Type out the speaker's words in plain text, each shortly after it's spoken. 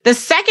The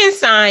second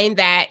sign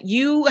that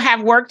you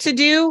have work to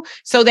do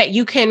so that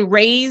you can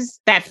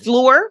raise that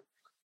floor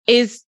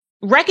is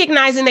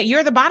recognizing that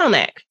you're the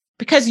bottleneck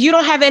because you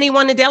don't have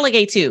anyone to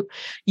delegate to.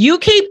 You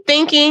keep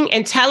thinking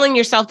and telling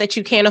yourself that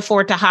you can't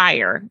afford to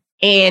hire,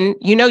 and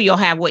you know you'll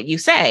have what you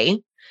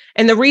say.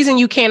 And the reason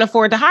you can't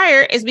afford to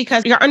hire is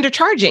because you're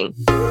undercharging.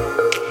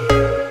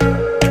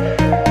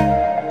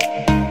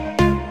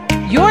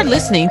 You're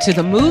listening to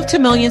the Move to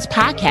Millions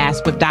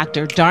podcast with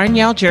Dr.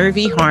 Darnyelle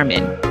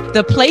Jervey-Harmon,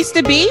 the place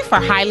to be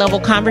for high-level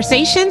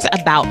conversations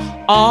about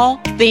all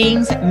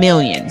things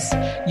millions.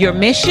 Your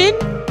mission,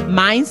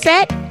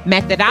 mindset,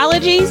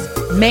 methodologies,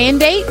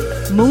 mandate,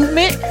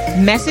 movement,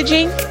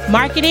 messaging,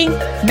 marketing,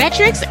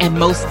 metrics, and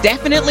most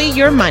definitely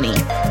your money.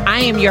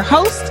 I am your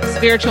host,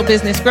 spiritual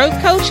business growth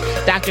coach,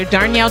 Dr.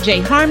 Darnyelle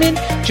J. Harmon.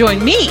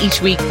 Join me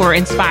each week for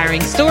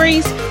inspiring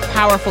stories,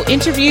 powerful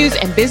interviews,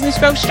 and business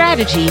growth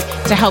strategy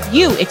to help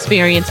you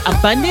experience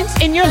abundance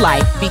in your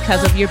life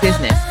because of your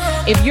business.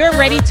 If you're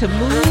ready to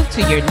move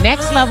to your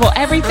next level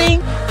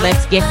everything,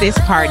 let's get this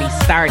party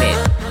started.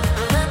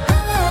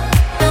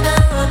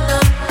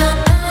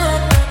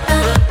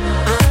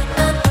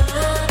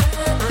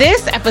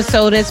 This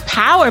episode is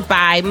powered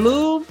by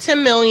Move to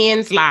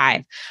Millions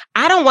Live.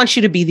 I don't want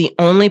you to be the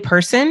only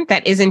person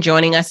that isn't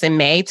joining us in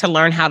May to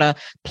learn how to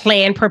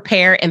plan,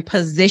 prepare, and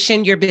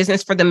position your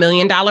business for the $1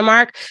 million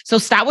mark. So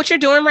stop what you're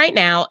doing right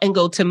now and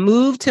go to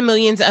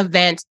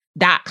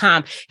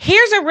movetomillionsevent.com.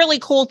 Here's a really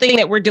cool thing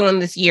that we're doing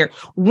this year.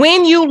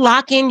 When you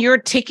lock in your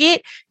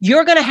ticket,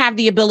 you're going to have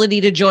the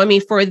ability to join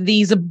me for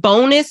these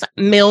bonus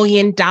 $1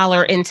 million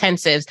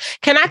intensives.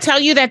 Can I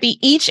tell you that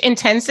each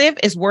intensive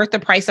is worth the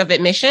price of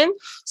admission?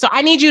 So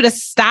I need you to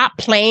stop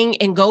playing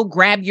and go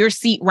grab your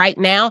seat right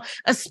now,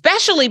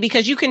 especially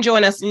because you can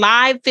join us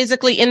live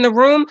physically in the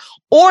room,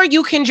 or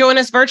you can join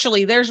us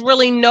virtually. There's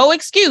really no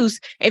excuse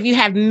if you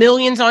have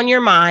millions on your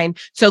mind.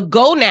 So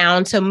go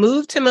now to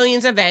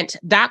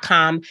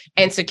movetomillionsevent.com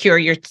and secure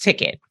your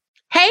ticket.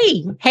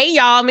 Hey,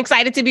 y'all. I'm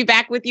excited to be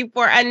back with you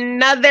for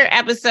another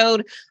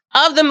episode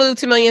of the Move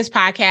to Millions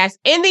podcast.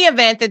 In the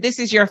event that this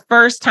is your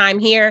first time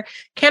here,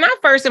 can I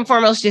first and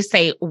foremost just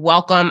say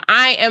welcome?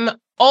 I am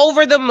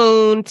over the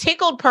moon,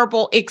 tickled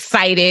purple,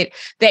 excited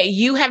that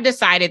you have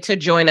decided to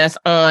join us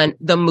on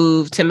the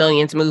Move to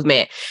Millions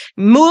movement.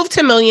 Move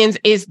to Millions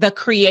is the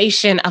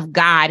creation of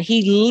God.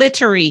 He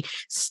literally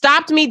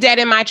stopped me dead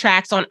in my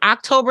tracks on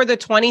October the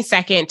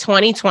 22nd,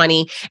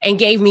 2020, and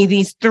gave me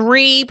these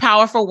 3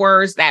 powerful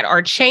words that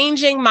are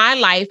changing my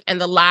life and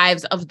the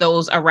lives of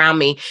those around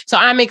me. So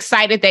I'm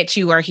excited that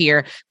you are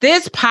here.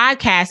 This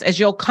podcast, as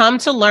you'll come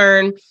to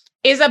learn,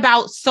 is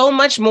about so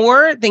much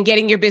more than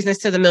getting your business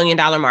to the $1 million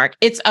mark.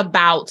 It's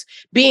about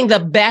being the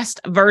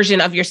best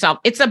version of yourself.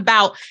 It's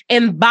about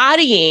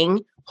embodying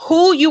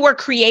who you were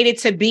created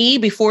to be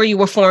before you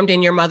were formed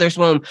in your mother's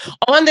womb.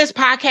 On this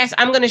podcast,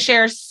 I'm going to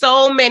share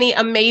so many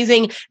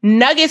amazing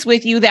nuggets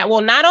with you that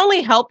will not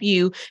only help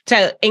you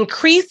to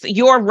increase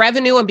your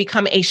revenue and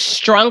become a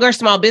stronger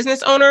small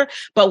business owner,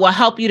 but will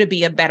help you to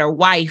be a better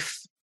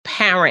wife,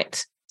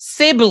 parent,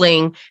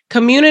 sibling,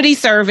 community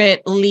servant,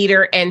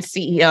 leader, and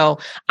CEO.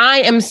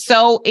 I am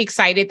so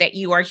excited that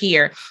you are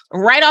here.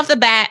 Right off the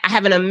bat, I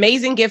have an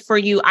amazing gift for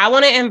you. I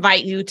want to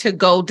invite you to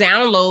go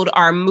download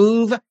our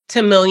Move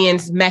to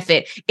Millions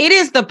method. It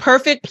is the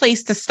perfect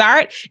place to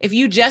start if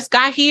you just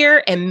got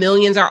here and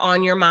millions are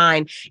on your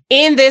mind.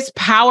 In this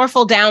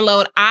powerful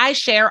download, I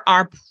share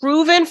our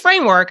proven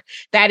framework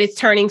that is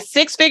turning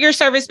 6-figure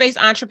service-based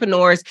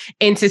entrepreneurs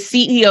into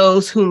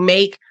CEOs who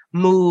make,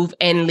 move,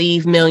 and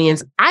leave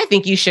millions. I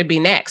think you should be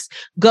next.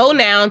 Go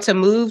now to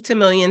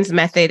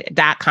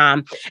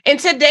movetomillionsmethod.com. In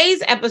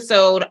today's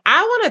episode,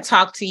 I want to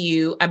talk to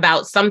you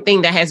about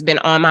something that has been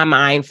on my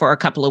mind for a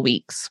couple of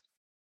weeks.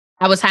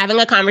 I was having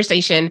a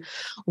conversation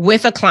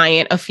with a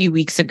client a few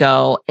weeks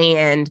ago,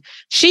 and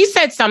she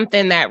said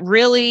something that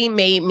really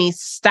made me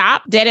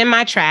stop dead in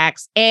my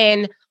tracks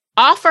and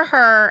offer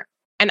her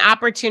an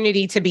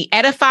opportunity to be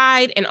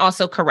edified and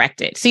also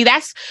corrected. See,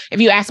 if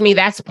you ask me,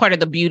 that's part of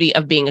the beauty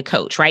of being a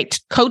coach, right?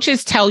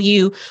 Coaches tell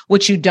you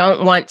what you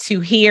don't want to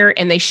hear,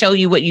 and they show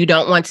you what you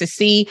don't want to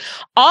see,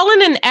 all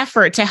in an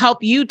effort to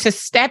help you to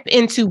step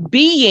into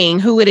being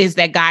who it is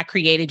that God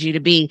created you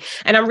to be.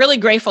 And I'm really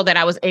grateful that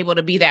I was able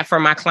to be that for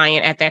my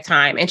client at that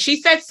time. And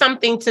she said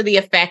something to the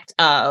effect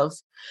of,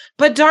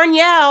 but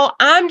Darnyelle,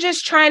 I'm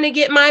just trying to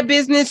get my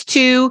business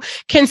to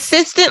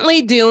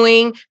consistently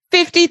doing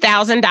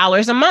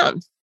 $50,000 a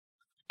month.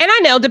 And I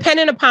know,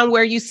 depending upon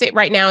where you sit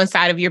right now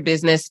inside of your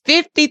business,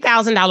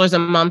 $50,000 a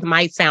month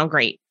might sound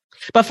great.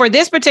 But for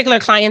this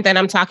particular client that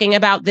I'm talking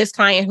about, this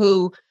client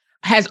who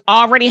has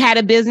already had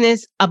a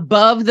business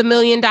above the $1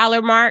 million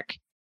mark,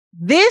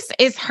 this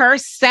is her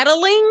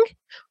settling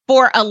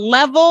for a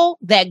level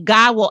that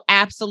God will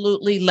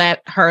absolutely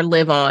let her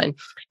live on.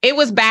 It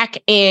was back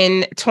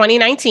in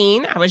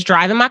 2019. I was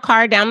driving my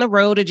car down the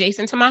road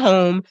adjacent to my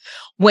home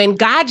when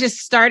God just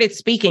started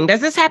speaking.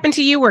 Does this happen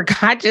to you where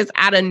God just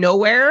out of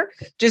nowhere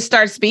just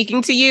starts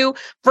speaking to you?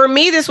 For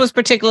me, this was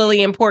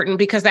particularly important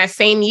because that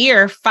same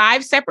year,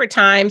 5 separate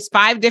times,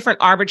 5 different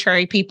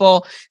arbitrary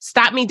people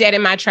stopped me dead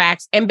in my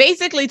tracks and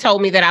basically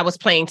told me that I was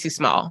playing too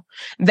small,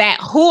 that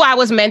who I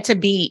was meant to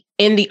be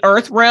in the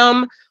earth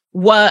realm,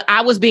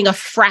 I was being a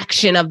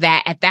fraction of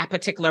that at that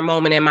particular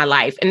moment in my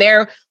life. And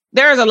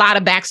there's a lot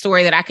of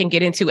backstory that I can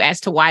get into as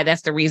to why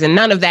that's the reason.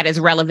 None of that is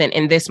relevant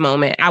in this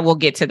moment. I will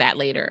get to that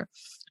later.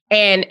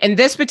 And in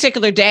this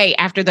particular day,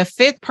 after the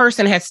 5th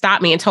person had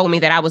stopped me and told me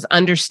that I was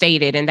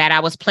understated and that I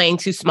was playing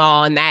too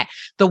small and that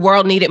the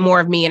world needed more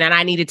of me and that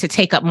I needed to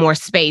take up more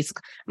space,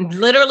 I'm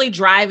literally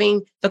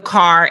driving the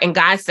car and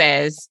God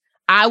says,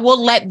 I will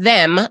let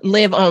them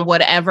live on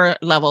whatever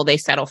level they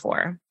settle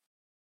for.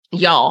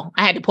 Y'all,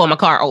 I had to pull my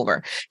car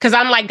over because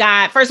I'm like,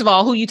 God, first of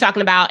all, who you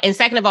talking about? And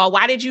second of all,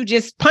 why did you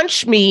just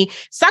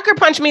sucker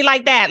punch me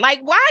like that? Like,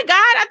 why,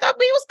 God? I thought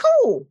we was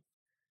cool.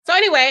 So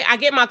anyway, I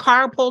get my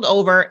car pulled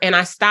over and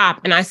I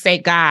stop and I say,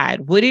 God,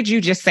 what did you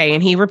just say?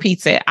 And he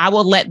repeats it. I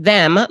will let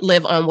them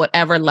live on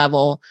whatever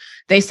level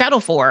they settle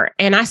for.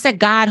 And I said,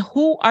 God,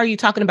 who are you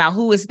talking about?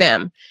 Who is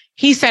them?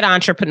 He said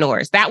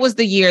entrepreneurs. That was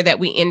the year that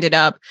we ended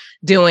up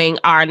doing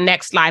our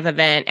next live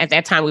event. At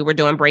that time, we were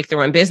doing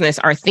Breakthrough in Business.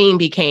 Our theme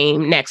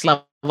became Next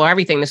Level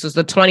Everything. This was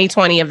the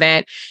 2020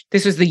 event.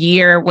 This was the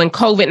year when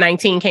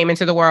COVID-19 came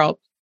into the world.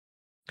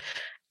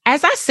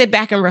 As I sit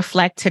back and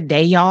reflect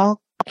today, y'all,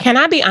 can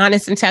I be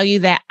honest and tell you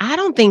that I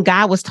don't think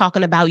God was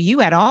talking about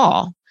you at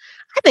all.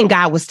 I think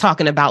God was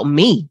talking about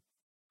me.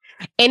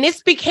 And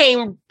this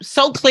became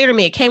so clear to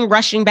me. It came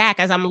rushing back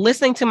as I'm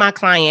listening to my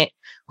client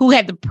who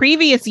had the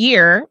previous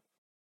year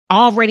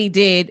already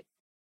did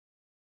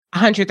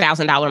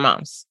 $100,000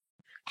 months,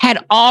 had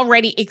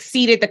already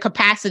exceeded the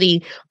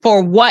capacity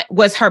for what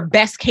was her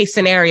best case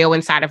scenario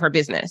inside of her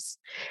business.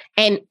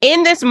 And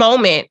in this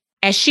moment,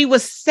 as she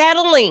was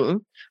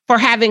settling for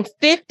having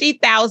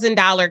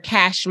 $50,000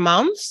 cash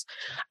months,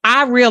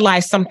 I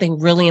realized something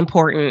really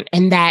important.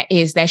 And that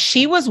is that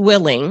she was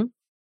willing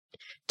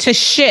to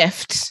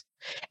shift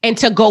and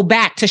to go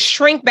back, to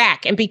shrink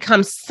back and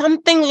become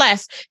something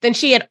less than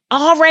she had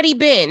already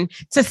been,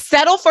 to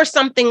settle for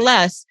something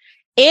less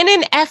in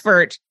an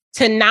effort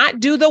to not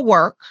do the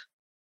work,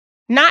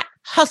 not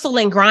hustle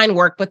and grind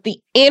work, but the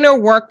inner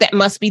work that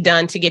must be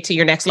done to get to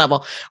your next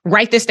level.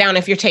 Write this down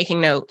if you're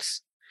taking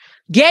notes.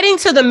 Getting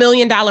to the $1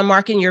 million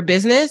mark in your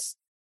business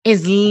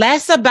is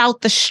less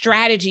about the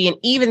strategy and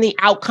even the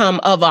outcome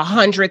of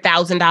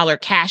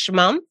 $100,000 cash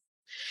month.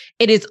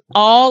 It is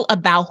all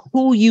about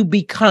who you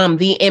become,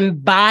 the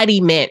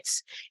embodiment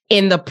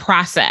in the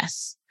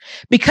process.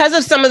 Because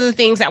of some of the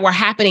things that were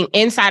happening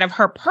inside of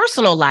her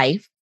personal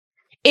life,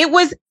 it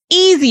was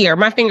easier,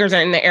 my fingers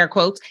are in the air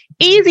quotes,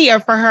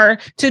 easier for her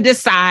to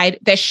decide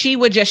that she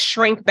would just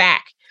shrink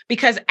back.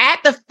 Because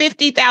at the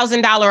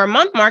 $50,000 a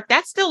month mark,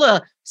 that's still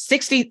a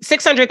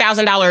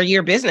 $600,000 a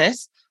year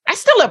business.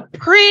 That's still a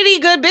pretty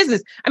good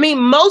business. I mean,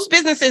 most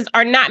businesses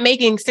are not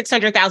making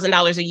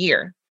 $600,000 a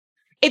year.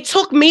 It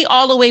took me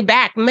all the way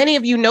back. Many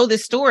of you know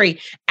this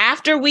story.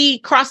 After we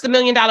crossed the $1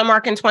 million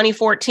mark in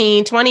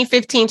 2014,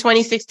 2015,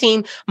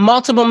 2016,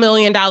 multiple $1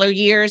 million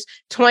years,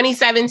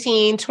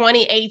 2017,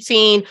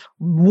 2018,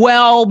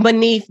 well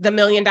beneath the $1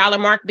 million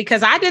mark,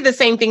 because I did the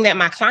same thing that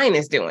my client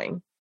is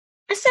doing.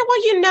 I said,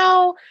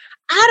 well,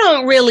 I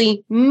don't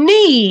really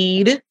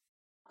need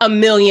a $1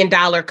 million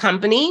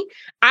company.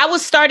 I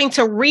was starting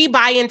to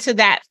rebuy into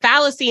that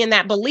fallacy and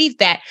that belief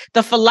that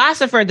the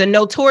philosopher, the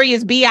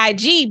notorious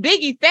B.I.G.,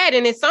 Biggie said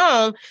in his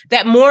song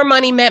that more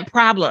money meant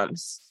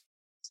problems.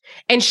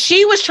 And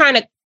she was trying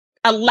to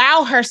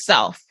allow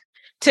herself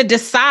to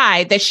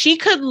decide that she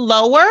could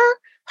lower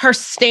her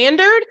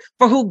standard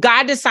for who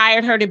God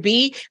desired her to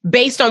be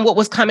based on what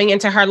was coming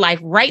into her life.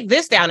 Write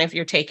this down if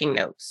you're taking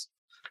notes.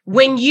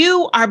 When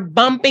you are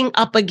bumping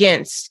up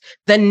against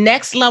the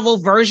next level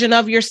version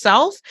of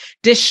yourself,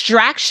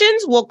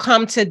 distractions will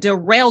come to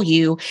derail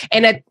you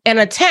and an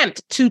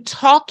attempt to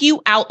talk you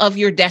out of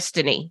your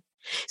destiny.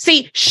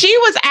 See, she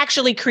was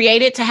actually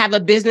created to have a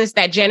business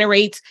that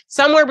generates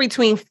somewhere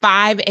between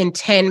 $5 and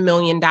 $10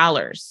 million.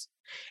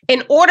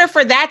 In order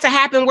for that to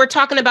happen, we're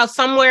talking about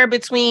somewhere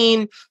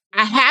between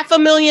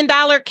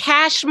 $500,000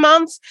 cash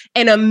months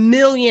and $1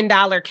 million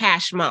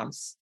cash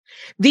months.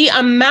 The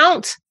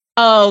amount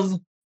of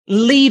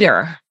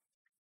leader,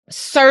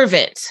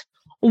 servant,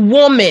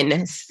 woman,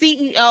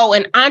 CEO,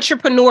 and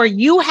entrepreneur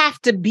you have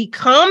to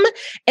become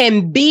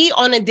and be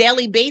on a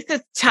daily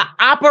basis to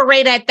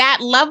operate at that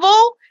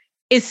level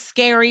is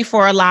scary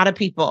for a lot of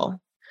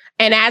people.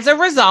 And as a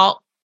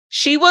result,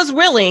 she was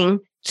willing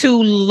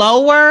to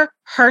lower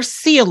her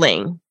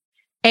ceiling.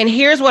 And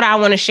here's what I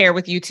want to share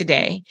with you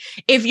today.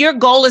 If your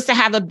goal is to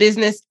have a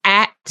business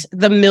at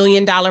the $1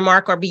 million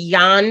mark or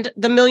beyond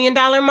the $1 million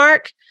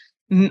mark,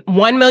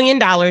 $1 million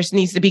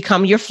needs to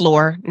become your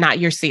floor, not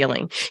your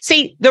ceiling.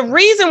 See, the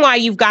reason why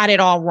you've got it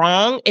all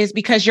wrong is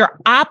because you're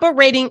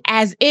operating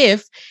as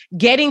if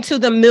getting to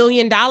the $1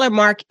 million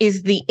mark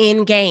is the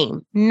end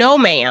game. No,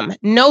 ma'am.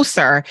 No,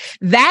 sir.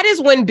 That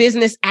is when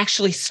business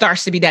actually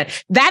starts to be done.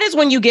 That is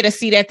when you get a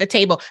seat at the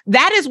table.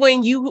 That is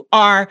when you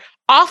are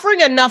offering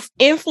enough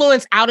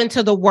influence out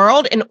into the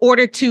world in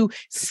order to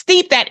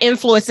steep that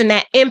influence and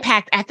that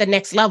impact at the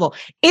next level.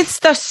 It's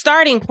the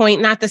starting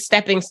point, not the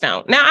stepping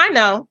stone. Now, I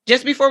know,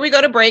 just before we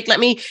go to break, let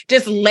me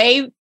just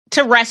lay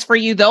to rest for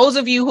you, those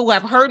of you who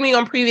have heard me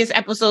on previous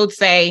episodes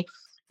say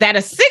that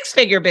a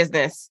six-figure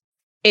business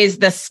is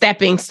the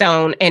stepping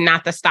stone and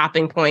not the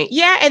stopping point.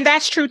 Yeah, and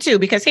that's true too,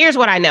 because here's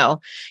what I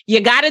know. You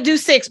got to do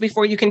 6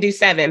 before you can do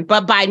 7,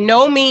 but by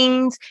no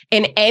means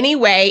in any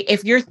way,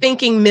 if you're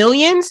thinking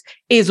millions,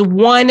 is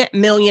 $1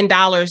 million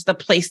the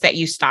place that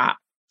you stop.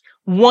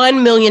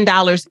 $1 million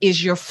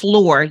is your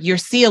floor. Your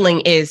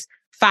ceiling is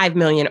 5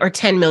 million or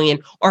 10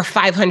 million or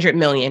 500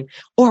 million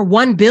or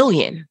 1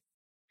 billion.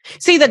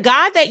 See, the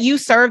God that you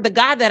serve, the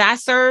God that I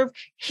serve,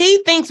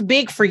 he thinks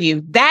big for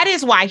you. That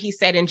is why he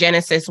said in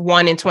Genesis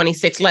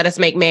 1:26, let us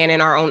make man in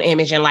our own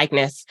image and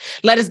likeness.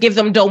 Let us give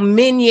them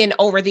dominion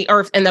over the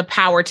earth and the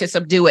power to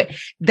subdue it.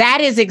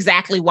 That is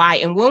exactly why.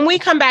 And when we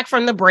come back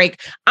from the break,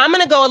 I'm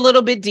going to go a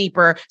little bit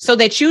deeper so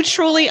that you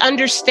truly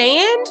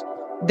understand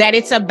that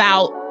it's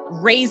about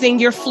raising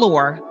your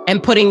floor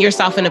and putting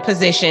yourself in a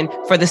position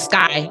for the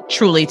sky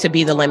truly to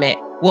be the limit.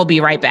 We'll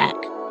be right back.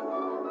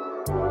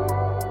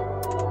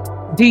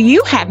 Do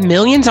you have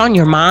millions on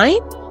your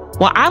mind?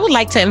 Well, I would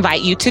like to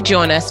invite you to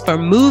join us for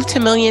Move to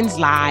Millions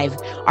Live.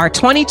 Our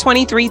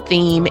 2023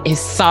 theme is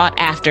sought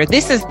after.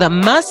 This is the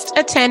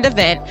must-attend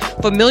event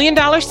for $1 million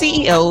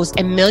CEOs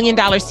and $1 million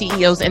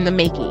CEOs in the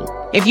making.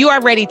 If you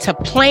are ready to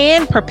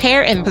plan,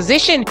 prepare, and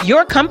position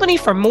your company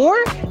for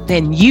more,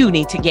 then you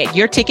need to get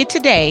your ticket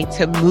today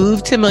to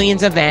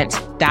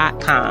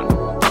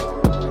movetomillionsevent.com.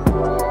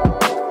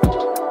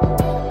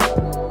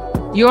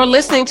 You're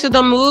listening to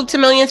the Move to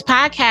Millions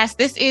podcast.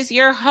 This is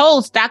your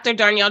host, Dr.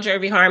 Darnyelle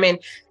Jervey-Harmon.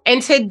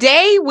 And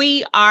today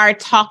we are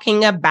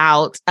talking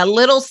about a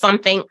little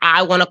something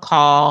I want to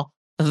call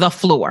the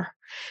floor.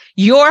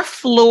 Your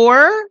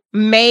floor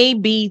may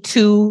be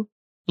too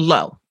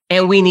low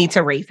and we need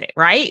to raise it,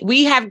 right?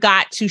 We have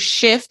got to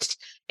shift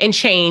and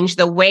change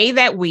the way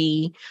that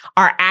we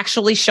are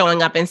actually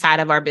showing up inside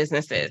of our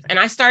businesses. And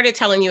I started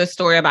telling you a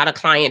story about a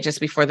client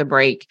just before the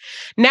break.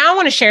 Now I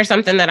want to share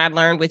something that I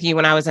learned with you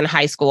when I was in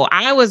high school.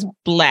 I was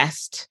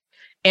blessed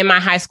in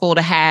my high school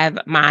to have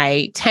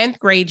my 10th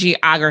grade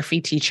geography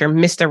teacher,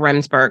 Mr.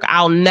 Remsburg.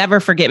 I'll never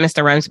forget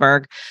Mr.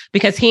 Remsburg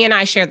because he and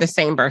I share the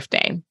same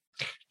birthday.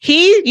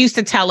 He used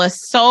to tell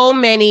us so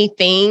many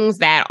things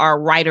that are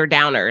writer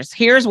downers.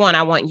 Here's one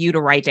I want you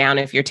to write down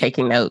if you're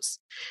taking notes.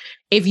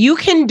 If you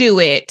can do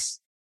it,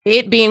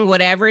 it being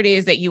whatever it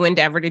is that you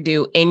endeavor to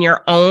do in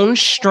your own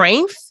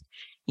strength,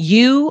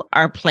 you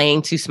are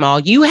playing too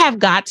small. You have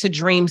got to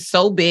dream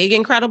so big,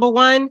 incredible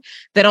one,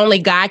 that only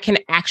God can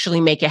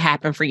actually make it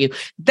happen for you.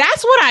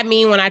 That's what I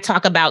mean when I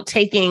talk about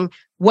taking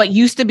what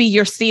used to be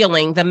your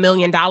ceiling, the $1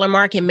 million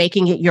mark, and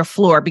making it your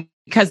floor,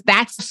 because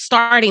that's the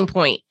starting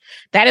point.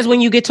 That is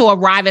when you get to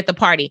arrive at the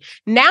party.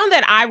 Now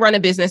that I run a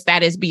business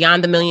that is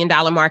beyond the $1 million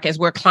mark as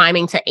we're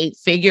climbing to 8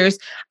 figures,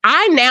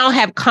 I now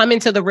have come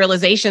into the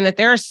realization that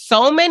there are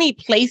so many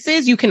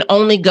places you can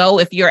only go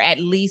if you're at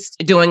least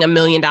doing $1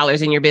 million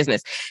in your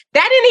business.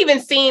 That didn't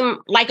even seem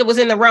like it was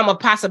in the realm of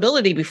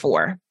possibility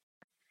before.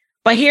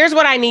 But here's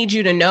what I need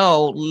you to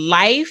know.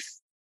 Life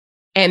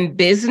and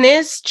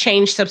business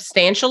change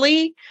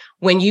substantially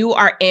when you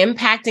are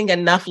impacting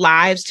enough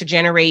lives to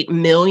generate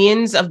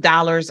millions of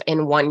dollars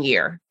in 1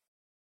 year.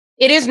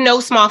 It is no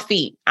small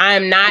feat. I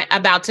am not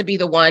about to be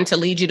the one to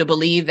lead you to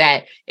believe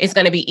that it's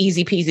going to be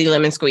easy peasy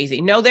lemon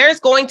squeezy. No, there's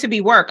going to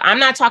be work. I'm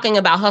not talking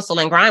about hustle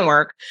and grind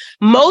work.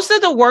 Most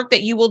of the work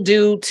that you will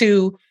do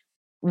to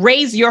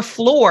raise your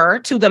floor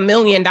to the $1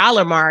 million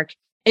mark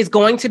is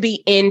going to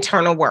be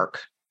internal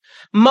work.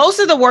 Most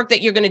of the work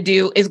that you're going to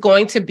do is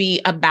going to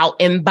be about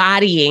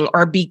embodying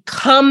or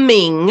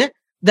becoming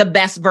the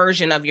best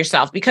version of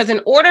yourself. Because in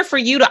order for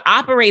you to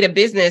operate a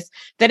business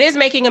that is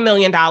making $1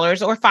 million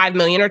or 5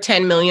 million or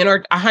 10 million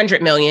or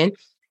 100 million,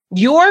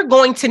 you're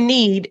going to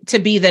need to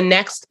be the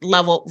next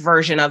level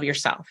version of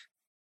yourself.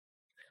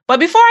 But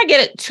before I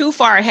get too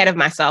far ahead of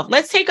myself,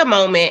 let's take a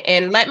moment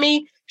and let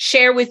me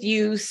share with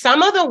you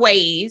some of the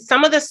ways,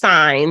 some of the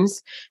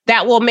signs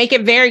that will make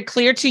it very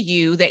clear to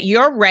you that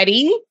you're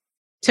ready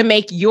to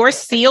make your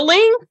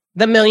ceiling,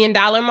 the $1 million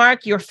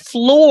mark, your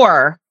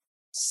floor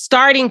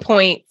starting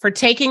point for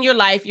taking your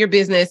life, your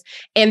business,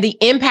 and the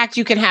impact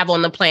you can have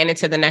on the planet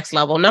to the next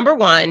level. Number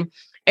one,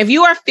 if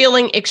you are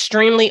feeling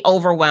extremely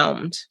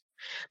overwhelmed,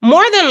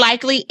 more than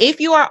likely, if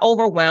you are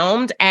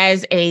overwhelmed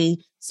as a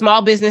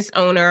small business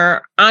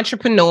owner,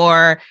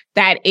 entrepreneur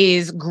that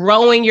is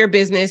growing your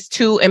business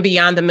to and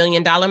beyond the $1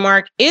 million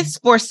mark, it's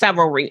for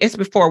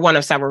one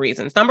of several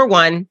reasons. Number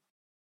one,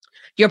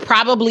 you're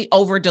probably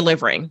over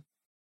delivering.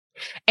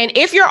 And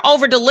if you're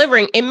over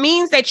delivering, it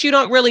means that you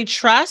don't really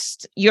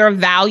trust your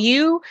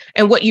value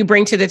and what you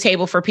bring to the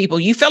table for people.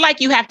 You feel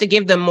like you have to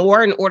give them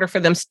more in order for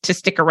them to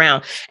stick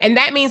around. And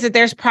that means that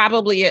there's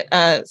probably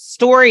a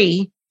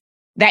story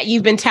that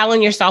you've been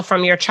telling yourself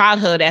from your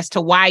childhood as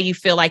to why you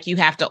feel like you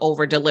have to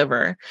over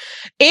deliver.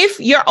 If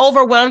you're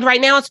overwhelmed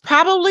right now, it's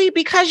probably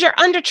because you're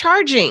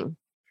undercharging.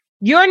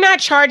 You're not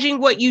charging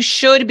what you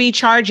should be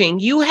charging.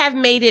 You have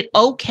made it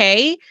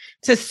okay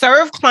to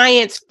serve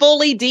clients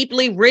fully,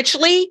 deeply,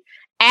 richly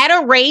at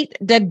a rate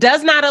that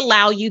does not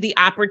allow you the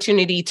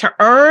opportunity to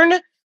earn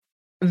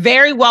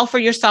very well for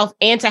yourself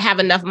and to have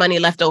enough money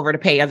left over to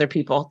pay other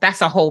people.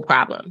 That's a whole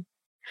problem.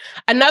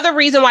 Another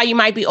reason why you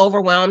might be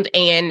overwhelmed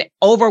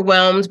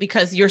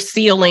because your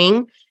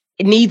ceiling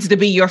needs to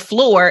be your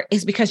floor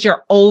is because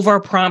you're over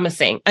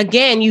promising.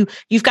 Again,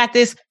 you've got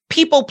this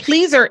people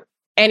pleaser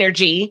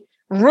energy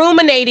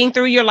ruminating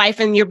through your life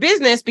and your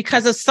business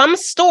because of some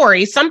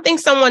story, something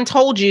someone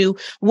told you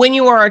when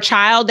you were a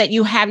child that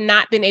you have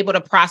not been able to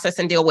process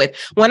and deal with.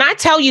 When I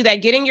tell you that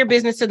getting your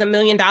business to the $1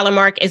 million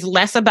mark is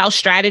less about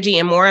strategy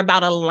and more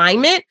about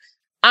alignment,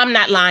 I'm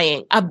not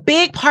lying. A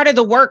big part of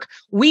the work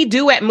we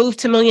do at Move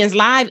to Millions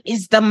Live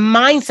is the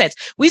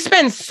mindsets. We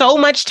spend so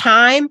much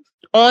time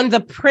on the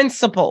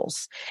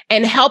principles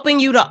and helping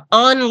you to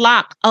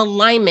unlock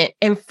alignment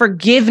and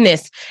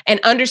forgiveness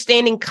and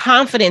understanding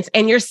confidence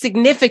and your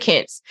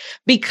significance.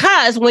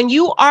 Because when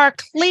you are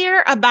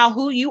clear about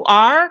who you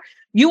are,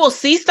 you will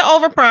cease to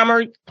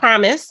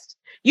overpromise.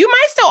 You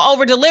might still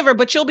overdeliver,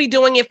 but you'll be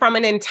doing it from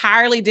an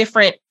entirely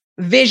different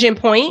vision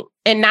point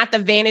and not the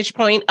vantage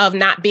point of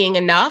not being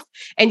enough.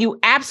 And you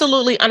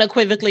absolutely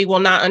unequivocally will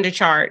not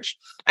undercharge.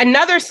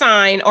 Another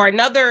sign or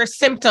another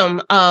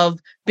symptom of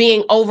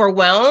being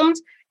overwhelmed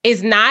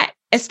is not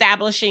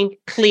establishing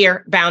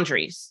clear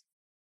boundaries,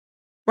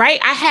 right?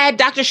 I had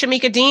Dr.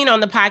 Shamika Dean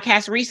on the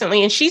podcast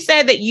recently, and she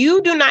said that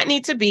you do not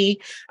need to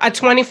be a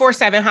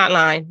 24/7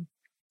 hotline.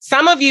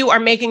 Some of you are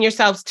making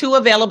yourselves too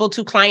available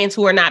to clients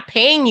who are not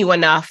paying you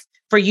enough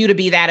for you to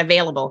be that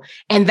available.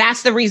 And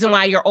that's the reason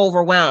why you're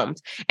overwhelmed.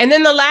 And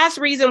then the last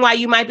reason why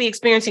you might be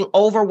experiencing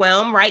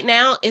overwhelm right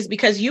now is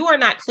because you are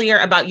not clear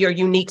about your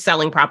unique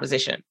selling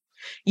proposition.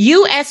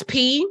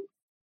 USP,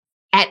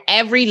 at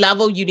every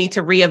level, you need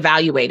to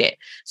reevaluate it.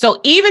 So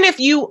even if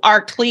you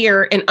are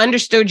clear and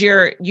understood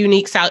your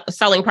unique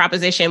selling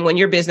proposition when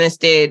your business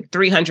did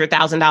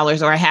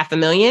 $300,000 or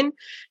 $500,000,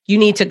 you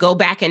need to go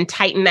back and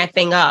tighten that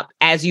thing up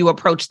as you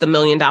approach the $1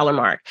 million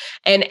mark.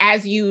 And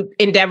as you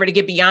endeavor to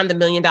get beyond the $1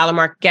 million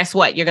mark, guess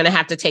what? You're going to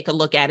have to take a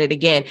look at it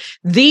again.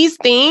 These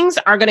things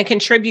are going to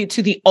contribute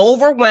to the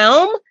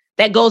overwhelm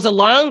that goes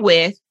along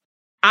with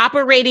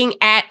operating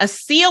at a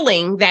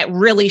ceiling that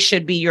really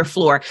should be your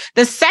floor.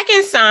 The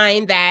second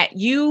sign that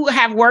you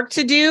have work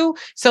to do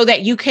so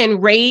that you can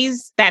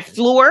raise that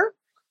floor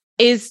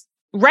is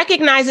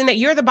recognizing that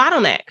you're the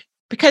bottleneck,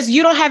 because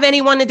you don't have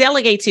anyone to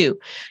delegate to.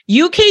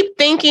 You keep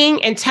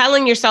thinking and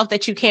telling yourself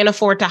that you can't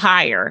afford to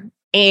hire,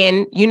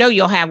 and you know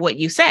you'll have what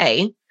you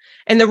say.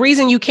 And the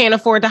reason you can't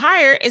afford to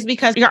hire is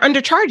because you're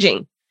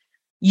undercharging.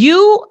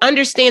 You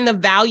understand the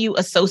value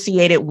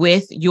associated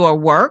with your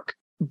work,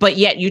 but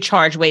yet you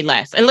charge way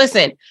less. And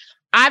listen,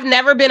 I've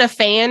never been a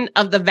fan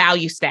of the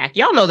value stack.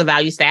 Y'all know the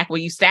value stack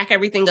where you stack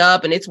everything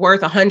up and it's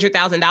worth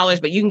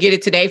 $100,000, but you can get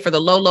it today for the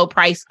low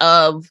price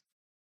of.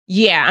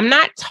 Yeah, I'm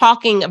not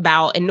talking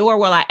about, and nor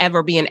will I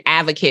ever be an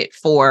advocate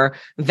for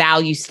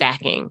value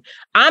stacking.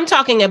 I'm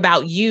talking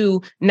about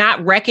you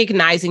not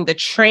recognizing the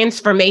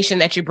transformation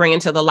that you bring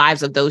into the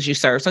lives of those you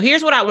serve. So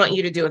here's what I want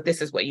you to do if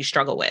this is what you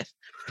struggle with.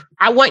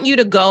 I want you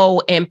to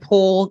go and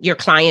pull your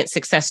client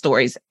success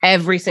stories,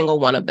 every single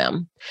one of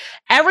them.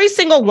 Every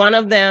single one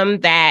of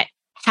them that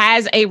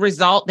has a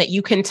result that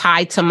you can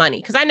tie to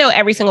money. Because I know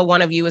every single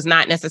one of you is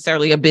not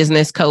necessarily a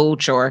business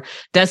coach or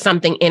does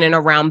something in and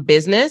around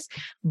business.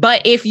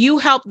 But if you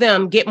help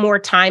them get more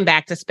time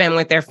back to spend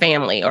with their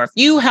family, or if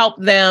you help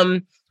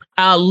them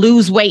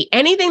lose weight,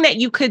 anything that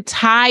you could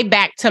tie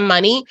back to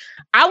money,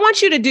 I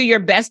want you to do your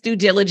best due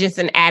diligence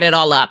and add it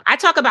all up. I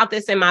talk about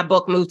this in my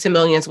book, Move to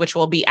Millions, which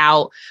will be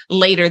out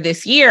later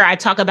this year. I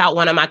talk about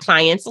one of my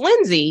clients,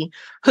 Lindsay,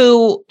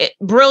 who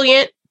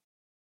brilliant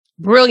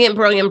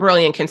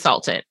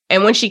consultant.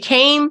 And when she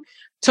came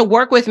to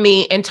work with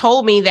me and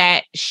told me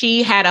that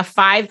she had a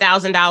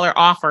 $5,000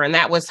 offer, and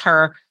that was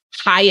her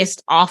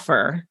highest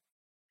offer.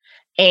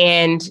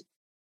 And,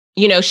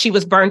 you know, she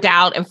was burnt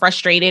out and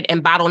frustrated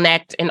and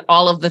bottlenecked and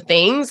all of the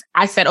things.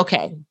 I said,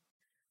 okay,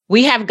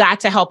 we have got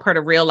to help her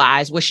to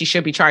realize what she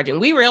should be charging.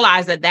 We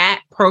realized that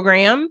that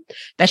program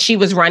that she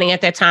was running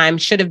at that time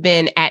should have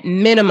been at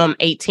minimum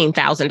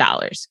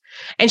 $18,000.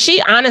 And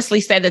she honestly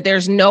said that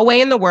there's no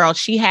way in the world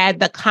she had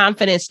the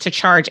confidence to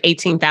charge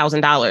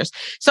 $18,000.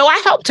 So I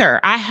helped her.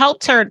 I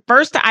helped her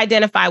first to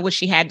identify what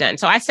she had done.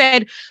 So I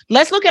said,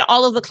 let's look at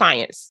all of the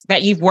clients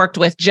that you've worked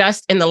with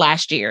just in the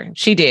last year.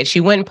 She did.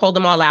 She went and pulled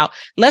them all out.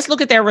 Let's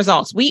look at their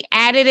results. We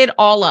added it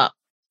all up.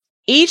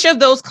 Each of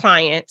those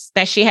clients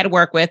that she had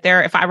worked with,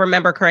 if I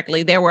remember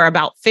correctly, there were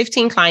about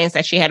 15 clients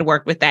that she had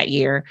worked with that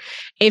year.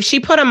 If she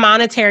put a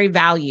monetary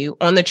value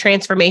on the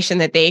transformation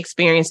that they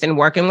experienced in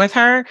working with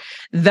her,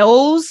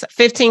 those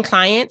 15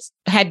 clients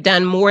had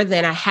done more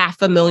than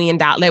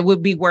 $500,000. That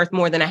would be worth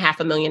more than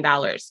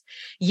 $500,000.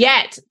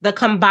 Yet the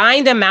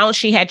combined amount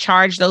she had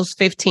charged those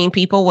 15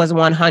 people was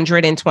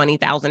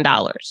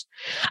 $120,000,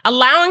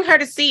 allowing her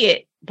to see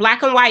it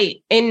black and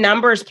white in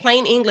numbers,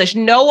 plain English,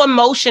 no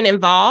emotion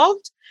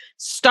involved,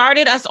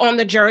 started us on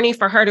the journey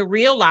for her to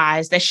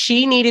realize that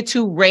she needed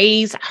to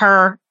raise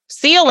her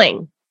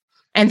ceiling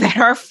and that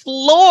her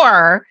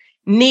floor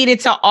needed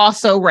to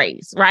also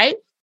raise, right?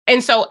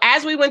 And so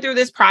as we went through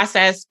this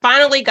process,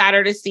 finally got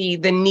her to see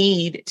the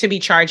need to be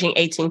charging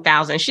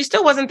 $18,000. She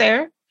still wasn't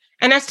there.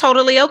 And that's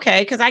totally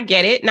okay, because I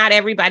get it. Not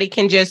everybody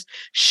can just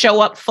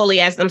show up fully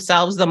as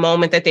themselves the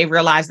moment that they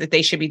realize that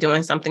they should be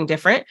doing something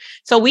different.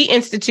 So we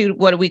institute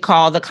what we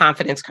call the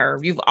confidence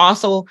curve.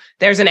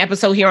 There's an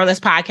episode here on this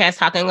podcast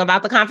talking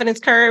about the confidence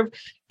curve.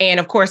 And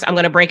of course, I'm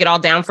going to break it all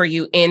down for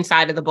you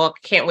inside of the book.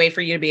 Can't wait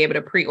for you to be able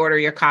to pre-order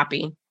your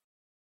copy.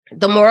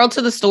 The moral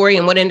to the story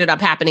and what ended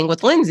up happening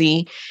with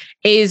Lindsay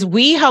is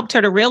we helped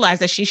her to realize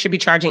that she should be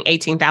charging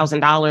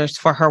 $18,000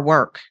 for her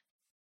work.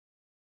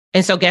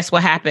 And so guess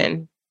what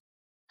happened?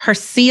 Her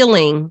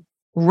ceiling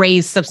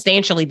raised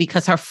substantially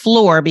because her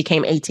floor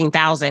became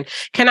 $18,000.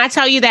 Can I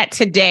tell you that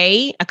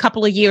today, a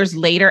couple of years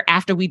later,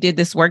 after we did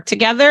this work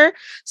together,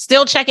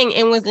 still checking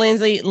in with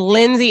Lindsay,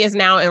 Lindsay is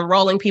now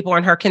enrolling people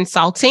in her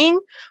consulting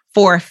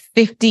for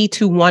 $50,000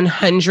 to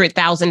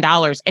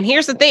 $100,000. And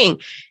here's the thing.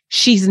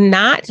 She's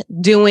not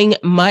doing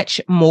much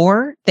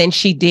more than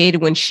she did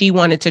when she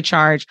wanted to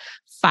charge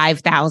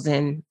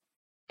 $5,000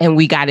 and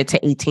we got it to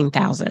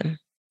 $18,000.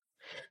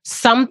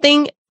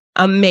 Something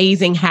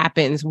amazing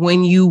happens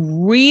when you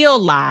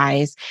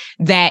realize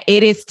that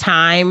it is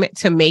time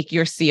to make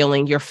your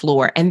ceiling your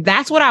floor. And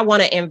that's what I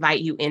want to invite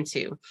you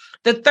into.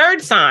 The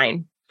third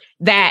sign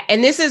that,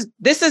 and this is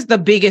the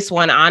biggest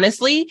one,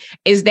 honestly,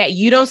 is that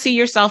you don't see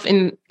yourself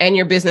and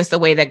your business the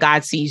way that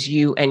God sees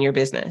you and your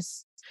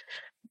business.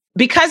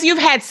 Because you've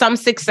had some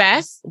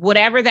success,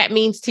 whatever that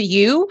means to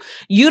you,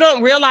 you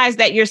don't realize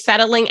that you're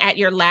settling at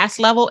your last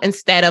level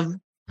instead of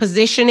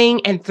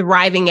positioning and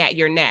thriving at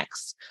your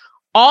next.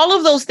 All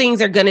of those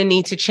things are going to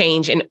need to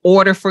change in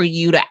order for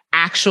you to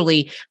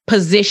actually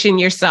position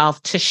yourself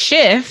to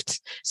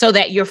shift so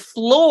that your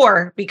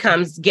floor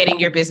becomes getting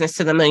your business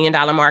to the $1 million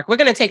mark. We're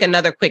going to take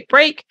another quick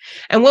break.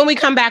 And when we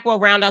come back, we'll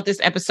round out this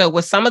episode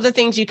with some of the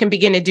things you can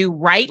begin to do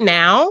right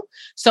now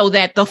so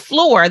that the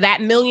floor,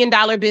 that $1 million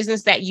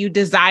business that you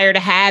desire to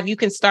have, you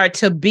can start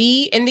to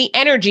be in the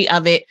energy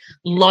of it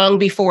long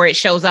before it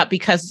shows up,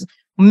 because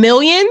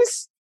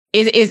millions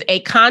is a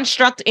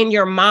construct in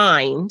your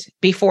mind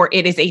before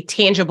it is a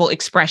tangible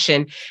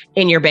expression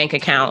in your bank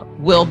account.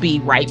 We'll be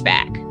right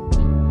back.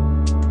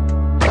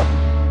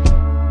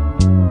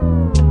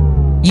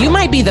 You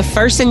might be the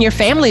first in your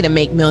family to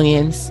make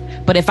millions,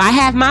 but if I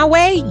have my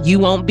way, you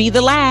won't be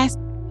the last.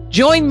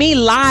 Join me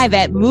live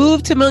at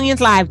Move to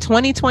Millions Live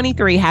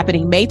 2023,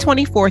 happening May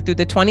 24th through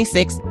the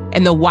 26th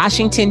in the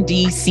Washington,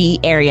 D.C.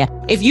 area.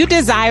 If you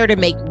desire to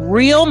make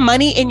real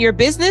money in your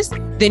business,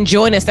 then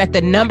join us at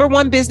the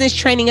 #1 business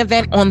training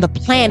event on the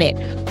planet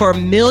for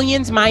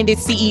millions-minded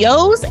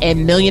CEOs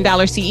and $1 million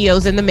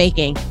CEOs in the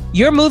making.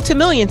 Your Move to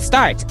Millions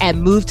starts at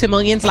Move to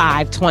Millions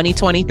Live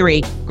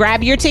 2023.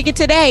 Grab your ticket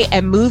today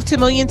at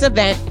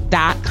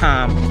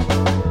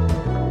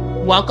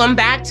movetomillionsevent.com. Welcome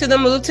back to the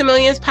Move to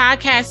Millions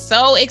podcast.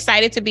 So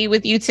excited to be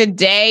with you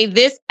today.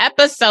 This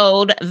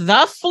episode,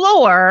 The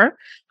Floor,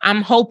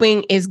 I'm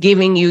hoping is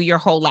giving you your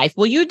whole life.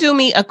 Will you do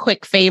me a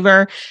quick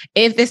favor?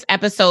 If this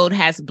episode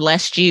has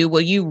blessed you,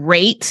 will you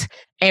rate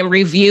and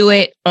review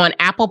it on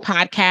Apple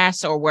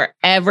Podcasts or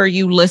wherever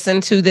you listen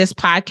to this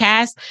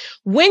podcast?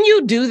 When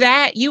you do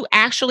that, you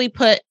actually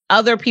put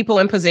other people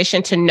in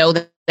position to know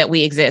that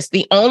we exist.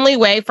 The only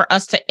way for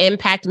us to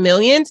impact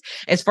millions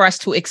is for us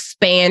to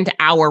expand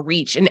our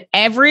reach. And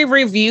every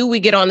review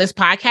we get on this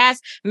podcast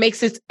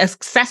makes it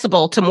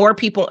accessible to more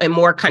people in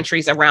more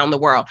countries around the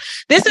world.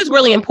 This is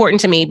really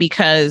important to me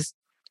because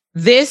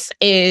this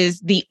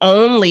is the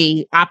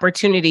only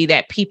opportunity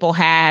that people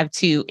have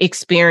to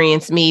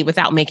experience me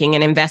without making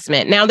an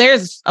investment. Now,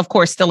 there's, of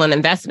course, still an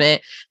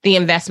investment, the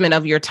investment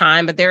of your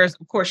time, but there's,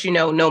 of course,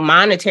 no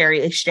monetary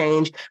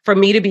exchange for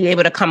me to be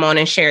able to come on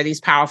and share these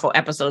powerful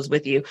episodes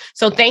with you.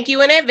 So thank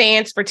you in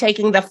advance for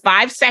taking the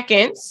 5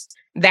 seconds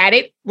that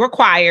it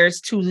requires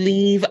to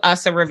leave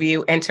us a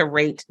review and to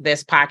rate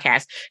this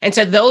podcast. And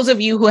to those of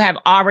you who have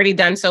already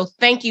done so,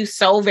 thank you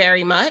so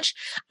very much.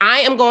 I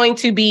am going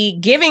to be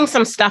giving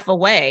some stuff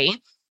away.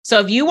 So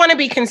if you want to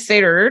be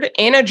considered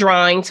in a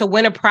drawing to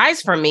win a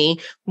prize from me,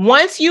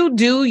 once you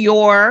do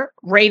your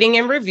rating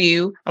and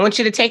review, I want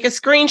you to take a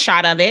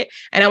screenshot of it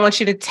and I want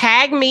you to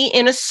tag me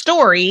in a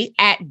story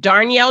at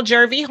Darnyelle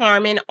Jervey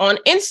Harmon on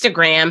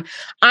Instagram.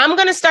 I'm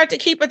going to start to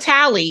keep a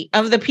tally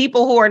of the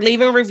people who are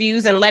leaving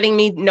reviews and letting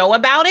me know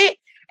about it.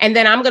 And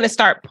then I'm going to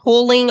start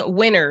pulling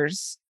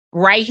winners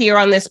right here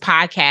on this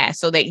podcast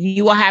so that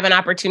you will have an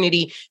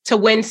opportunity to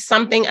win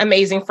something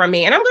amazing from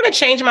me. And I'm going to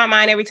change my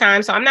mind every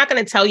time. So I'm not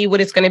going to tell you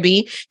what it's going to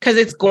be because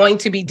it's going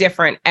to be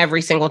different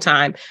every single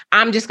time.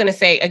 I'm just going to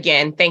say,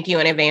 again, thank you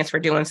in advance for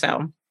doing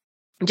so.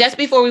 Just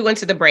before we went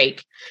to the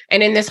break,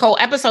 and in this whole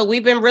episode,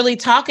 we've been really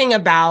talking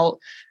about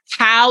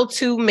how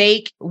to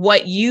make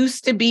what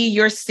used to be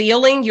your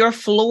ceiling your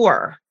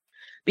floor,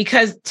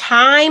 because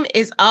time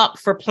is up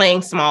for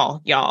playing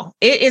small, y'all.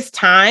 It is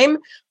time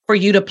for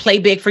you to play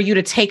big, for you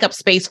to take up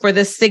space, for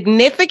the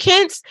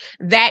significance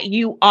that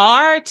you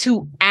are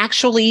to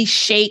actually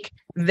shake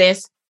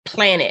this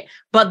planet.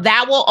 But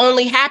that will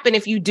only happen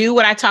if you do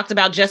what I talked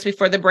about just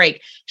before the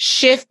break.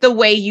 Shift the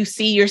way you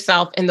see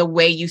yourself and the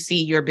way you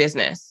see your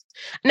business.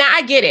 Now,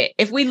 I get it.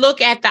 If we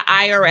look at the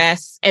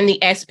IRS and the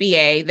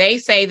SBA, they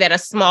say that a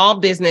small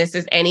business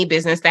is any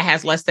business that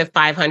has less than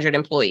 500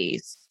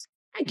 employees.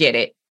 I get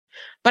it.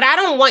 But I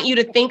don't want you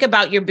to think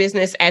about your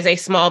business as a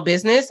small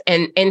business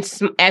and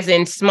as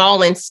in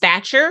small in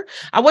stature.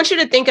 I want you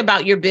to think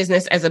about your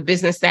business as a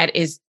business that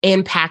is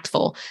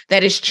impactful,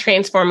 that is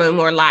transforming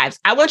more lives.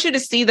 I want you to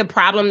see the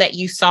problem that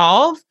you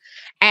solve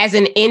as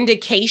an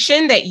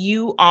indication that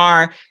you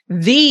are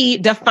the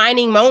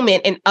defining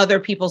moment in other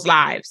people's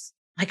lives.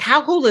 Like,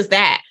 how cool is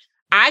that?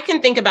 I can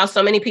think about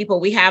so many people.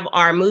 We have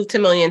our Move to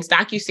Millions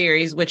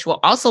docuseries, which will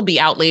also be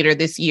out later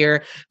this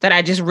year, that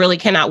I just really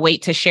cannot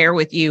wait to share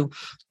with you.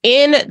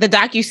 In the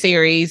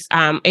docuseries,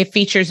 it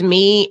features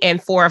me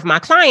and 4 of my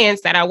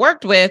clients that I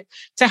worked with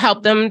to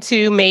help them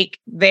to make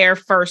their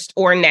first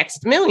or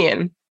next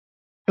million.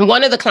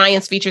 One of the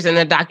clients features in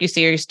the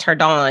docuseries,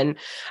 Tardon.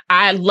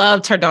 I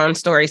love Tardon's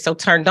story. So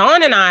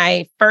Tardon and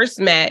I first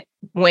met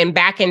when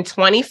back in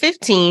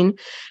 2015,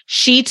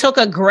 she took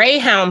a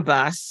Greyhound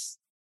bus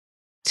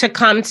to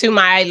come to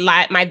my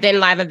then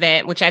live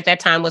event, which at that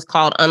time was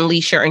called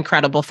Unleash Your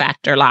Incredible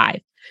Factor Live.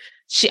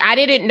 I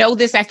didn't know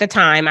this at the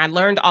time. I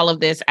learned all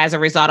of this as a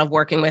result of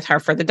working with her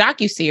for the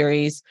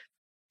docuseries.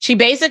 She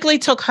basically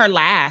took her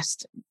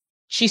last.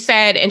 She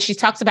said, and she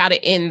talks about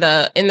it in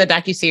the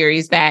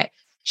docuseries, that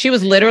she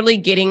was literally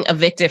getting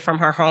evicted from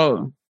her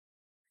home.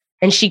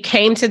 And she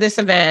came to this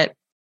event,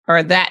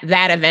 or that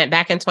event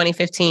back in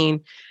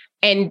 2015,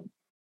 and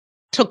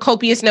took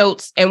copious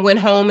notes and went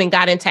home and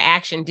got into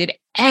action, did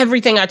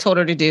everything I told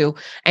her to do,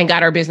 and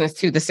got her business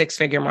to the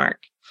 6-figure mark.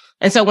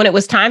 And so when it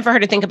was time for her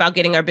to think about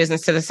getting her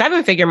business to the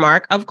 7-figure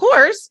mark, of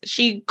course,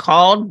 she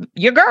called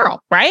your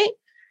girl, right?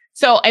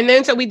 So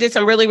we did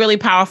some really, really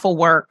powerful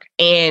work,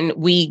 and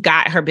we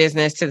got her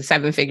business to the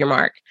 7-figure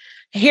mark.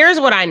 Here's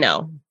what I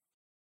know.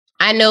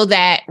 I know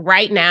that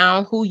right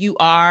now, who you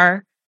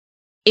are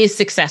is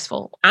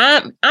successful.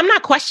 I'm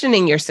not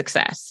questioning your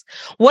success.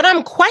 What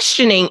I'm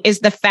questioning is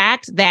the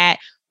fact that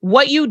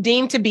what you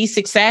deem to be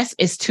success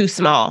is too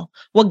small.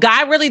 What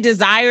God really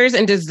desires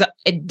and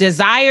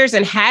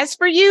has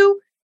for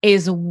you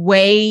is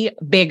way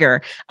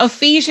bigger.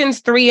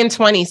 Ephesians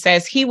 3:20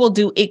 says he will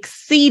do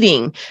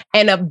exceeding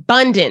and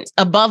abundant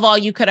above all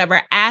you could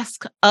ever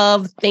ask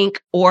of,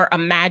 think, or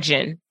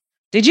imagine.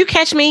 Did you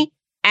catch me?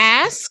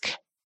 Ask,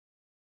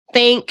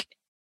 think,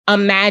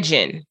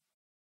 imagine.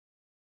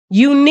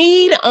 You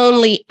need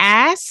only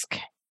ask,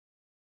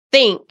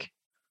 think,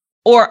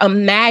 or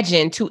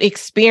imagine to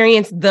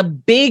experience the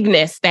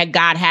bigness that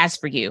God has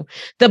for you.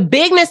 The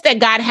bigness that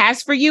God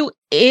has for you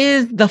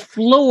is the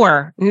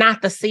floor,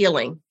 not the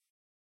ceiling.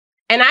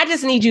 And I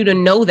just need you to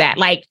know that.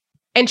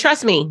 And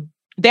trust me,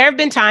 there have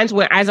been times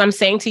where, as I'm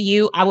saying to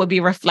you, I would be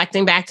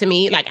reflecting back to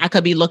me, like I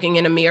could be looking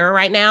in a mirror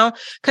right now,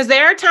 because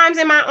there are times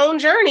in my own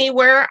journey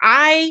where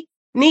I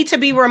need to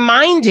be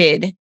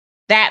reminded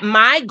that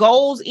my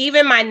goals,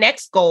 even my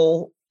next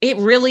goal, it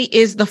really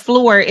is the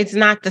floor. It's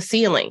not the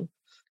ceiling.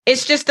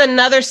 It's just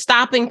another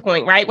stopping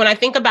point, right? When I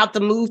think about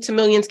the Move to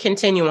Millions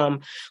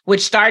continuum,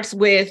 which starts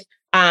with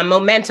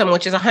momentum,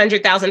 which is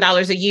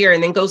 $100,000 a year,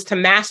 and then goes to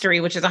mastery,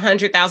 which is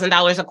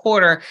 $100,000 a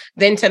quarter,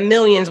 then to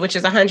millions, which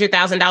is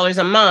 $100,000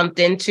 a month,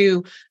 then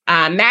to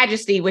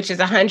majesty, which is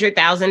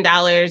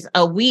 $100,000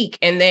 a week,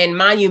 and then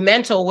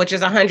monumental, which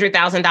is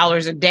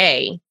 $100,000 a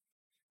day.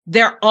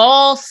 They're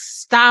all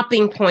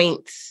stopping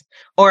points,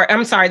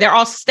 they're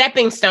all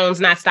stepping stones,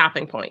 not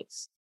stopping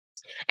points.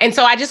 And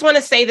so I just want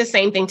to say the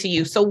same thing to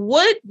you. So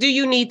what do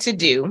you need to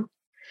do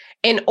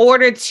in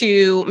order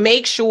to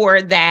make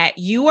sure that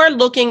you are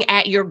looking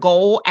at your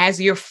goal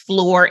as your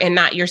floor and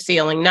not your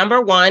ceiling?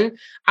 Number one,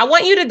 I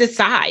want you to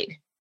decide.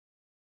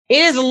 It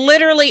is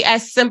literally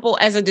as simple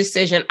as a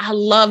decision. I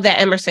love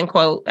that Emerson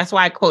quote. That's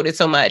why I quote it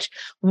so much.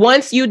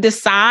 Once you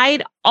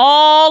decide,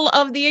 all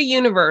of the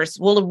universe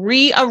will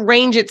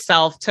rearrange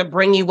itself to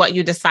bring you what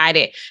you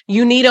decided.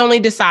 You need only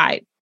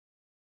decide.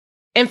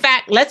 In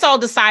fact, let's all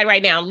decide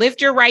right now.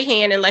 Lift your right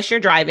hand unless you're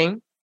driving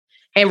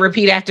and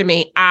repeat after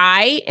me.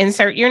 I,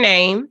 insert your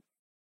name,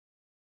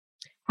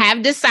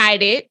 have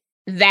decided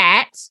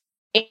that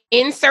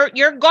insert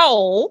your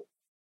goal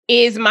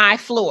is my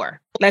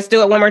floor. Let's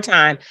do it one more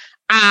time.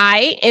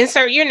 I,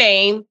 insert your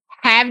name,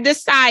 have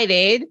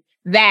decided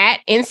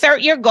that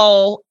insert your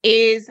goal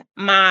is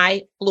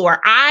my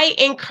floor. I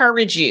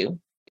encourage you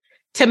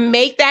to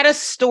make that a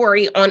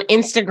story on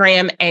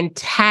Instagram and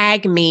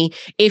tag me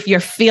if you're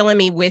feeling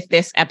me with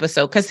this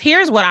episode. Because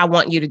here's what I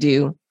want you to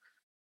do.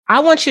 I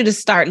want you to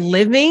start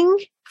living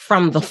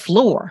from the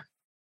floor.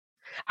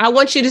 I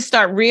want you to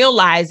start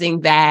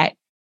realizing that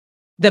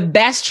the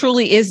best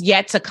truly is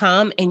yet to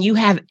come, and you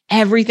have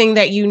everything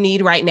that you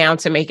need right now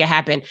to make it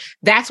happen.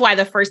 That's why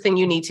the first thing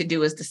you need to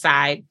do is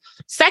decide.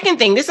 Second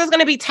thing, this is going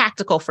to be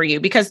tactical for you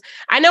because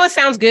I know it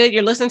sounds good.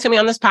 You're listening to me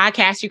on this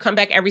podcast. You come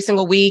back every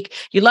single week.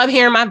 You love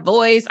hearing my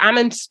voice. I'm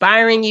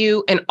inspiring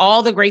you and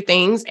all the great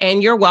things,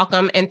 and you're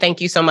welcome. And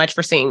thank you so much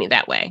for seeing me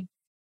that way.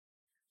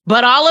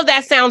 But all of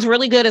that sounds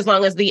really good as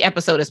long as the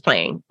episode is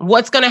playing.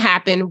 What's going to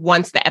happen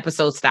once the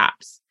episode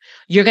stops?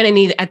 You're going to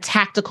need a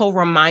tactical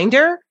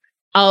reminder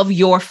of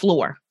your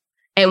floor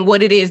and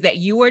what it is that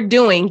you are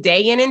doing day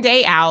in and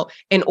day out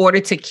in order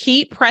to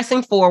keep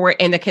pressing forward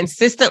and to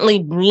consistently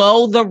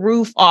blow the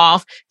roof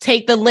off,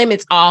 take the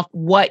limits off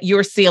what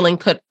your ceiling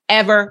could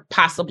ever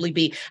possibly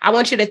be. I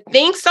want you to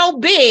think so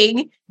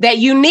big that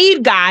you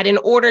need God in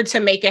order to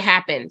make it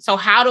happen. So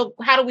how do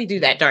we do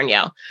that,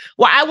 Darnyelle?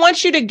 Well, I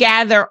want you to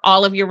gather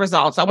all of your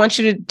results. I want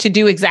you to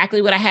do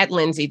exactly what I had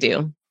Lindsay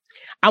do.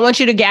 I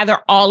want you to gather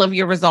all of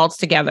your results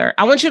together.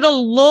 I want you to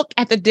look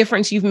at the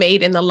difference you've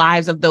made in the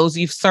lives of those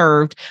you've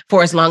served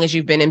for as long as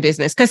you've been in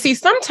business. Because see,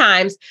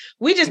 sometimes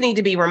we just need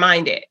to be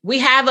reminded. We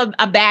have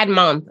a bad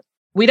month.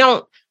 We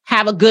don't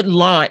have a good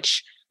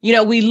launch.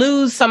 We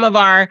lose some of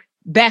our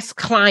best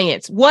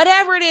clients,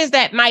 whatever it is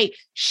that might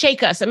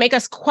shake us and make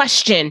us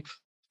question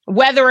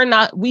whether or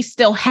not we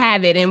still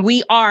have it and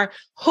we are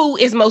who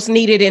is most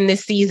needed in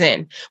this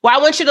season. Well,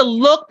 I want you to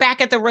look back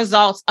at the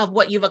results of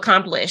what you've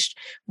accomplished.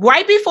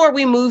 Right before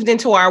we moved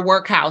into our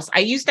workhouse, I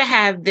used to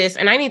have this,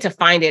 and I need to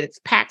find it. It's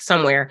packed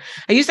somewhere.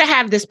 I used to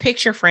have this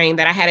picture frame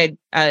that I had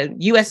a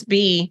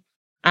USB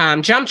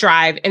jump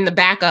drive in the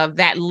back of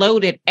that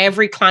loaded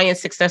every client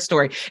success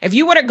story. If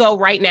you were to go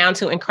right now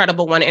to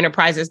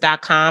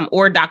IncredibleOneEnterprises.com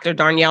or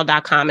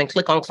drdarnyelle.com and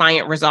click on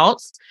client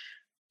results,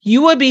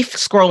 you would be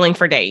scrolling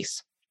for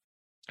days.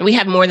 We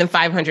have more than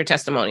 500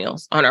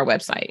 testimonials on our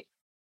website.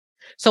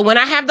 So when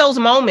I have those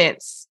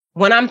moments,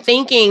 when I'm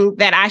thinking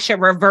that I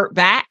should revert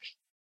back,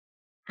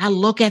 I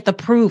look at the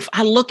proof.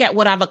 I look at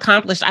what I've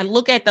accomplished. I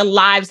look at the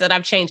lives that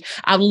I've changed.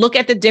 I look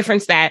at the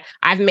difference that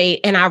I've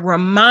made. And I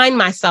remind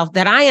myself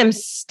that I am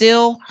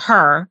still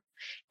her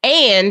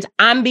and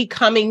I'm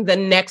becoming the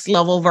next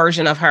level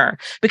version of her.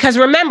 Because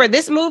remember,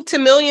 this move to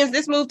millions,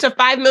 this move to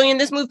 5 million,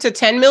 this move to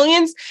 10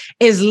 millions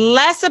is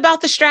less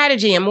about the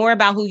strategy and more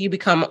about who you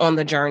become on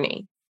the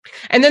journey.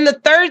 And then the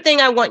third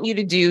thing I want you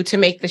to do to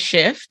make the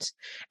shift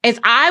is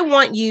I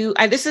want you,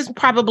 this is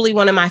probably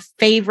one of my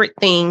favorite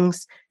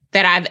things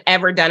that I've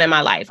ever done in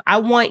my life. I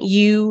want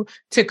you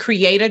to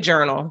create a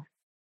journal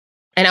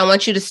and I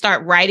want you to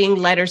start writing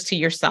letters to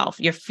yourself,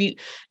 your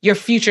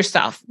future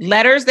self,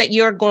 letters that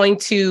you're going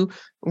to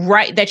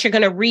write, that you're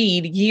going to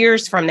read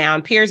years from now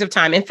in periods of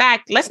time. In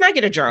fact, let's not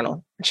get a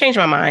journal. Change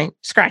my mind.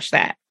 Scratch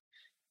that.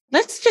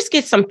 Let's just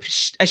get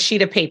a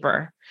sheet of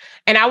paper.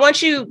 And I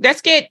want you,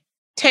 let's get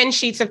 10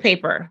 sheets of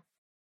paper.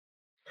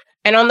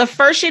 And on the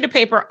first sheet of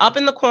paper, up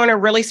in the corner,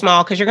 really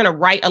small, because you're going to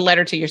write a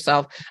letter to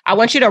yourself. I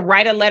want you to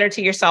write a letter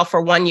to yourself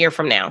for 1 year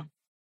from now.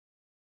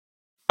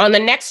 On the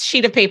next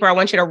sheet of paper, I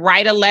want you to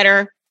write a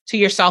letter to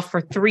yourself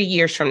for 3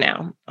 years from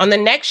now. On the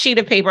next sheet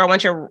of paper, I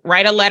want you to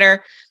write a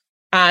letter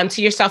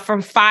to yourself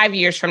from 5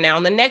 years from now.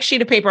 On the next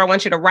sheet of paper, I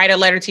want you to write a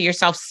letter to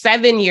yourself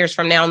 7 years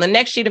from now. On the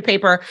next sheet of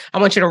paper, I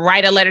want you to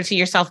write a letter to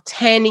yourself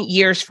 10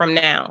 years from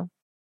now.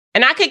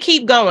 And I could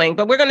keep going,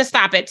 but we're going to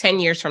stop at 10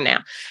 years from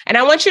now. And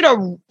I want you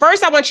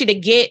to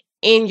get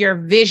in your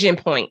vision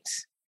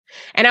points.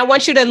 And I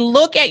want you to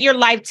look at your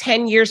life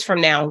 10 years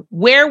from now.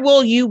 Where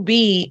will you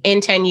be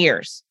in 10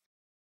 years?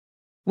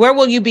 Where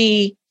will you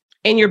be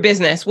in your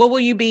business? Where will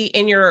you be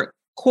in your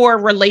core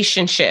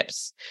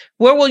relationships?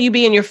 Where will you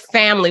be in your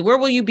family? Where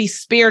will you be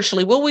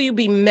spiritually? Where will you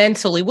be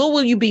mentally? Where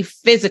will you be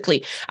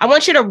physically? I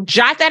want you to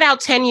jot that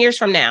out 10 years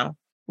from now.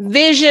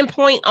 Vision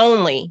point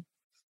only.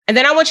 And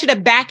then I want you to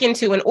back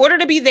into, in order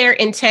to be there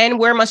in 10,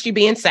 where must you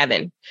be in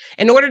 7?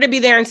 In order to be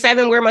there in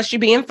 7, where must you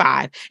be in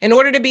 5? In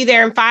order to be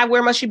there in 5,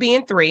 where must you be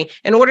in 3?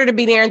 In order to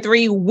be there in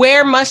 3,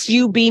 where must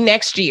you be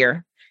next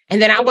year?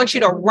 And then I want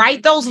you to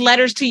write those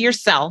letters to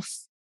yourself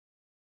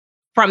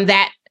from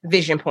that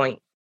vision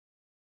point.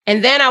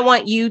 And then I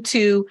want you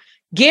to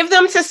give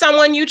them to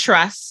someone you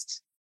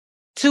trust,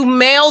 to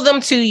mail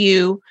them to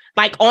you.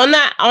 Like on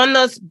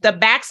the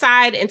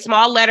backside in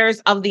small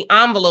letters of the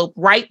envelope,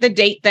 write the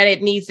date that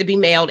it needs to be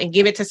mailed and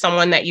give it to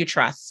someone that you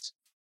trust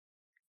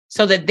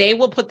so that they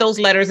will put those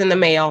letters in the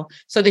mail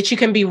so that you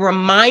can be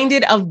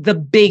reminded of the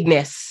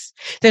bigness,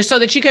 so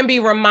that you can be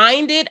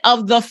reminded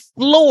of the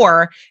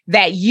floor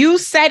that you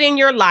set in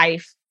your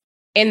life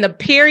in the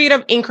period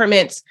of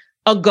increments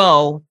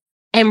ago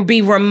and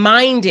be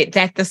reminded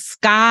that the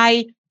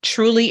sky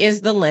truly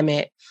is the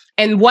limit.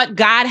 And what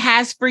God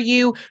has for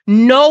you,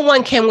 no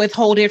one can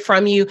withhold it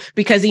from you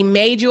because he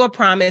made you a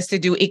promise to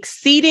do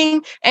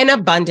exceeding and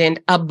abundant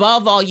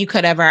above all you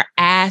could ever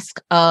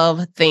ask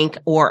of, think,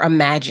 or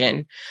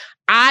imagine.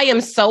 I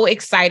am so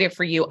excited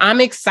for you.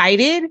 I'm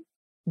excited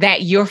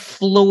that your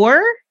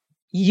floor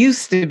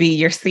used to be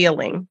your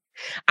ceiling.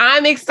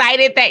 I'm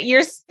excited that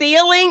your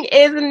ceiling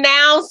is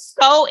now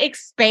so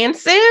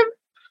expansive.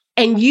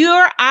 And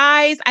your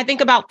eyes, I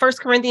think about 1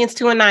 Corinthians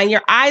 2:9,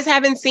 your eyes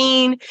haven't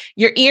seen,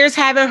 your ears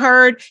haven't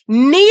heard,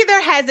 neither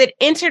has it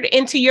entered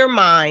into your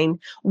mind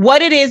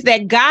what it is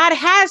that God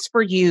has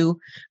for you,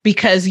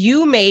 because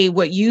you made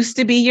what used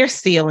to be your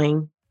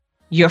ceiling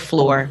your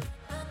floor.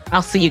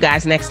 I'll see you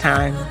guys next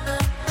time.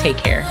 Take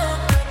care.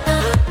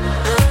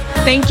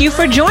 Thank you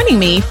for joining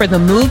me for the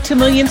Move to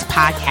Millions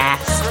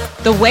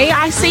podcast. The way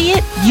I see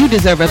it, you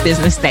deserve a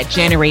business that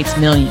generates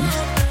millions.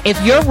 If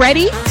you're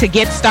ready to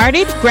get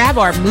started, grab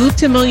our Move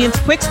to Millions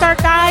Quick Start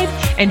Guide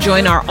and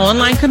join our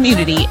online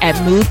community at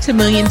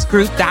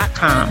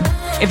movetomillionsgroup.com.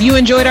 If you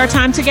enjoyed our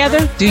time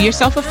together, do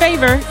yourself a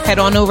favor, head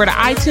on over to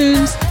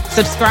iTunes,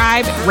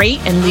 subscribe, rate,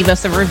 and leave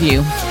us a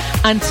review.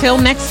 Until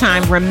next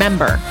time,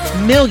 remember,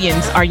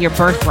 millions are your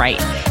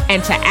birthright,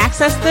 and to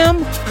access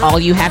them, all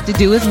you have to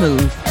do is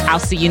move. I'll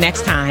see you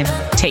next time.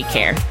 Take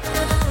care.